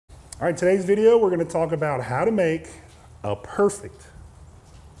All right, today's video, we're gonna talk about how to make a perfect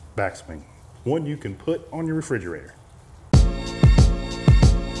backswing. One you can put on your refrigerator. So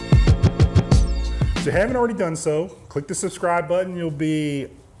if you haven't already done so, click the subscribe button. You'll be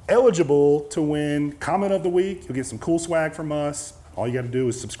eligible to win comment of the week. You'll get some cool swag from us. All you gotta do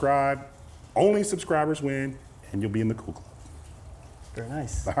is subscribe. Only subscribers win, and you'll be in the cool club. Very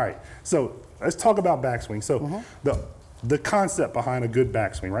nice. All right, so let's talk about backswing. So the concept behind a good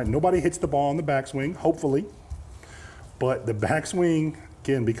backswing, right? Nobody hits the ball on the backswing, hopefully, but the backswing,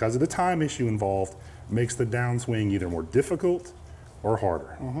 again, because of the time issue involved, makes the downswing either more difficult or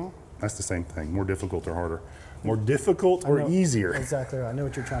harder. That's the same thing, more difficult or harder. More difficult or easier. Exactly right, I know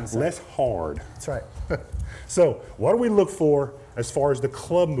what you're trying to say. Less hard. That's right. So what do we look for as far as the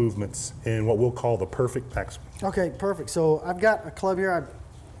club movements in what we'll call the perfect backswing? Okay, perfect. So I've got a club here.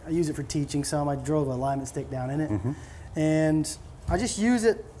 I use it for teaching some. I drove an alignment stick down in it. And I just use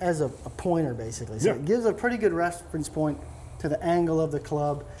it as a pointer, basically. So it gives a pretty good reference point to the angle of the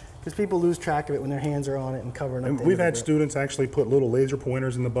club, because people lose track of it when their hands are on it and covering up. We've had students actually put little laser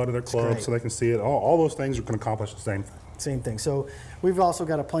pointers in the butt of their club so they can see it. All those things can accomplish the same thing. Same thing. So we've also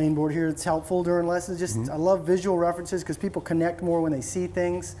got a playing board here. It's helpful during lessons. Just I love visual references because people connect more when they see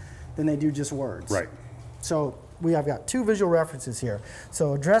things than they do just words. Right. So I've got two visual references here.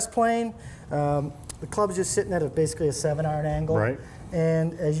 So address plane, the club's just sitting at basically a 7-iron angle. Right.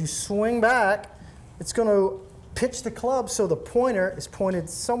 And as you swing back, it's going to pitch the club so the pointer is pointed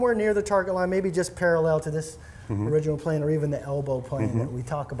somewhere near the target line, maybe just parallel to this original plane or even the elbow plane that we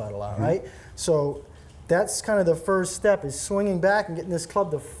talk about a lot, right? So that's kind of the first step, is swinging back and getting this club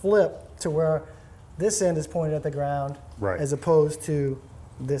to flip to where this end is pointed at the ground as opposed to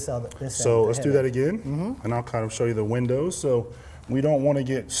this end. So let's do that again, and I'll kind of show you the windows. So we don't want to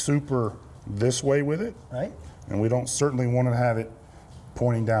get super this way with it, right? And we don't certainly want to have it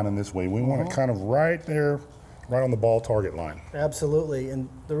pointing down in this way. We want it kind of right there, right on the ball target line. Absolutely, and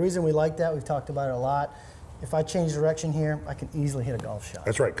the reason we like that, we've talked about it a lot, if I change direction here, I can easily hit a golf shot.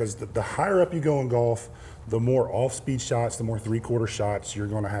 That's right, because the higher up you go in golf, the more off-speed shots, the more three-quarter shots you're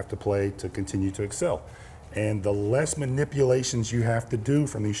going to have to play to continue to excel. And the less manipulations you have to do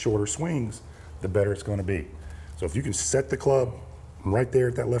from these shorter swings, the better it's going to be. So if you can set the club right there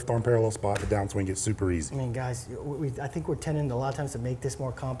at that left arm parallel spot, the downswing gets super easy. I mean, guys, I think we're tending a lot of times to make this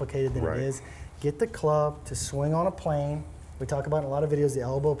more complicated than it is. Get the club to swing on a plane. We talk about in a lot of videos, the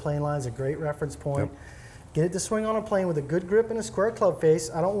elbow plane line is a great reference point. Get it to swing on a plane with a good grip and a square club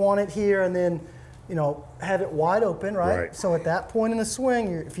face. I don't want it here and then, you know, have it wide open, right? So at that point in the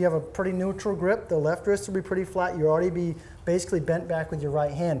swing, if you have a pretty neutral grip, the left wrist will be pretty flat. You'll already be basically bent back with your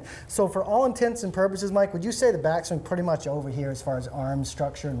right hand. So for all intents and purposes, Mike, would you say the backswing pretty much over here as far as arm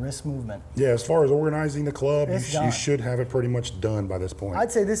structure and wrist movement? Yeah, as far as organizing the club, you should have it pretty much done by this point.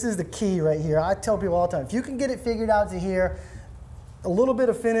 I'd say this is the key right here. I tell people all the time, if you can get it figured out to here, a little bit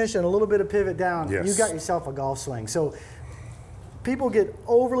of finish and a little bit of pivot down, you got yourself a golf swing. So people get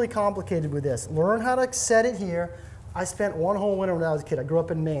overly complicated with this. Learn how to set it here. I spent one whole winter when I was a kid. I grew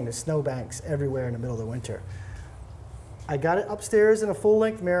up in Maine. There's snowbanks everywhere in the middle of the winter. I got it upstairs in a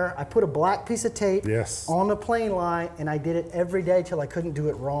full-length mirror. I put a black piece of tape on the plane line, and I did it every day till I couldn't do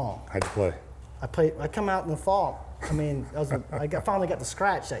it wrong. How'd you play? I come out in the fall. I mean, I finally got the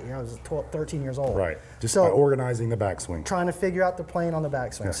scratch that year. I was 13 years old. Right, just by organizing the backswing. Trying to figure out the plane on the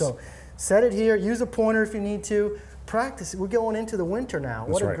backswing. So set it here, use a pointer if you need to. Practice. We're going into the winter now.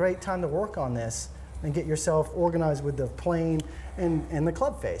 What a great time to work on this and get yourself organized with the plane and the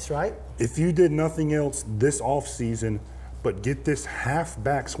club face, right? If you did nothing else this off season, but get this half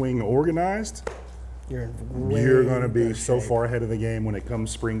backswing organized, you're going to be so far ahead of the game when it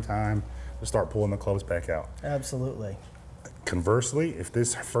comes springtime to start pulling the clubs back out. Absolutely. Conversely, if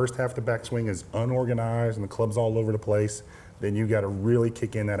this first half of the backswing is unorganized and the club's all over the place, then you got to really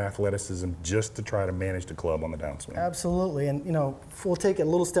kick in that athleticism just to try to manage the club on the downswing. Absolutely, and you know, we'll take it a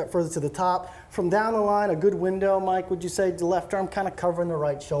little step further to the top. From down the line, a good window, Mike, would you say the left arm kind of covering the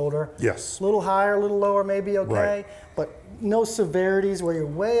right shoulder? Yes. A little higher, a little lower, maybe okay, but no severities where you're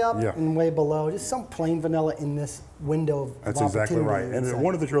way up and way below, just some plain vanilla in this window of That's exactly right. And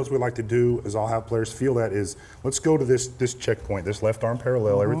one of the drills we like to do is I'll have players feel that is, let's go to this checkpoint, this left arm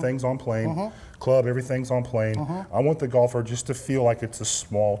parallel, everything's on plane, club, everything's on plane. I want the golfer just to feel like it's a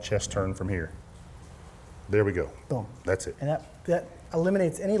small chest turn from here. There we go. Boom. That's it. And that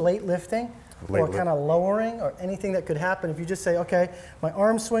eliminates any late lifting or kind of lowering or anything that could happen if you just say, okay, my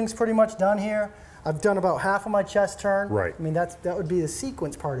arm swing's pretty much done here. I've done about half of my chest turn. Right. I mean, that would be the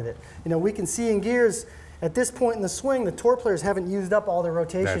sequence part of it. You know, we can see in gears, At this point in the swing, the tour players haven't used up all their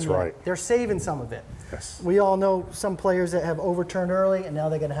rotation That's yet. right. They're saving some of it. Yes. We all know some players that have overturned early, and now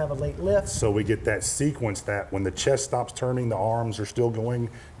they're going to have a late lift. So we get that sequence that when the chest stops turning, the arms are still going.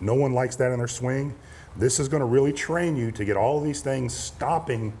 No one likes that in their swing. This is going to really train you to get all of these things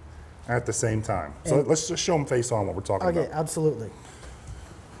stopping at the same time. So let's just show them face on what we're talking about. Okay, absolutely.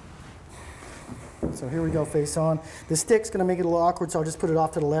 So here we go, face on. The stick's going to make it a little awkward, so I'll just put it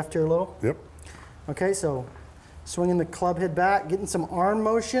off to the left here a little. Yep. Okay, so swinging the club head back, getting some arm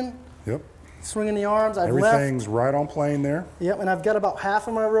motion. Yep. Swinging the arms. Everything's right on plane there. Yep, and I've got about half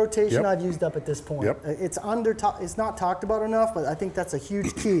of my rotation Yep. I've used up at this point. Yep. It's not talked about enough, but I think that's a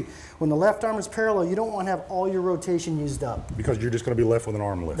huge key. When the left arm is parallel, you don't want to have all your rotation used up. Because you're just going to be left with an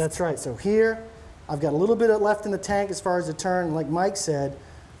arm lift. That's right. So here, I've got a little bit left in the tank as far as the turn. And like Mike said,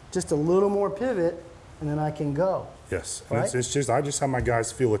 just a little more pivot, and then I can go. Yes. Right? It's just, I just have my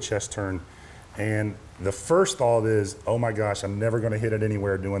guys feel a chest turn. And the first thought is, oh my gosh, I'm never going to hit it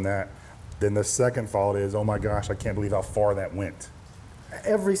anywhere doing that. Then the second thought is, oh my gosh, I can't believe how far that went.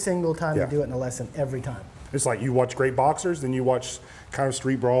 Every single time Yeah. you do it in a lesson, every time. It's like you watch great boxers, then you watch kind of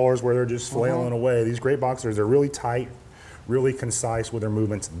street brawlers where they're just flailing away. These great boxers are really tight, really concise with their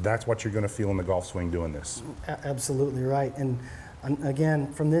movements. That's what you're going to feel in the golf swing doing this. Absolutely right. And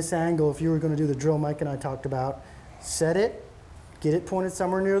again, from this angle, if you were going to do the drill Mike and I talked about, set it, get it pointed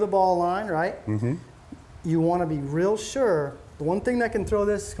somewhere near the ball line, right? Mm-hmm. You want to be real sure. The one thing that can throw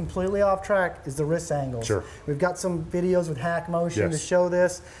this completely off track is the wrist angles. Sure. We've got some videos with hack motion to Yes. show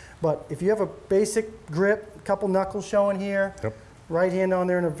this, but if you have a basic grip, a couple knuckles showing here, Yep. right hand on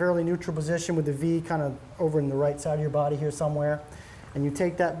there in a fairly neutral position with the V kind of over in the right side of your body here somewhere, and you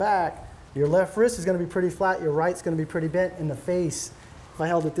take that back, your left wrist is going to be pretty flat, your right's going to be pretty bent, and the face, if I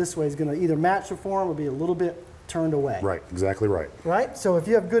held it this way, is going to either match the form or be a little bit turned away. Right, exactly right. Right? So if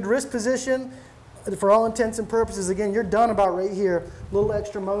you have good wrist position, for all intents and purposes, again, you're done about right here. Little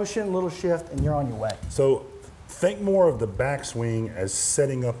extra motion, little shift, and you're on your way. So think more of the backswing as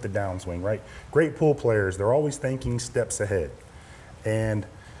setting up the downswing, right? Great pool players, they're always thinking steps ahead. And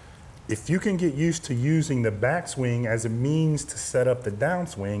if you can get used to using the backswing as a means to set up the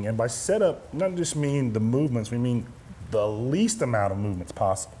downswing, and by set up, not just mean the movements, we mean the least amount of movements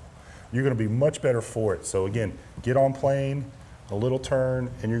possible, you're going to be much better for it. So again, get on plane, a little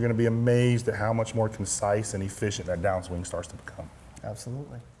turn, and you're going to be amazed at how much more concise and efficient that downswing starts to become.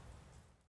 Absolutely.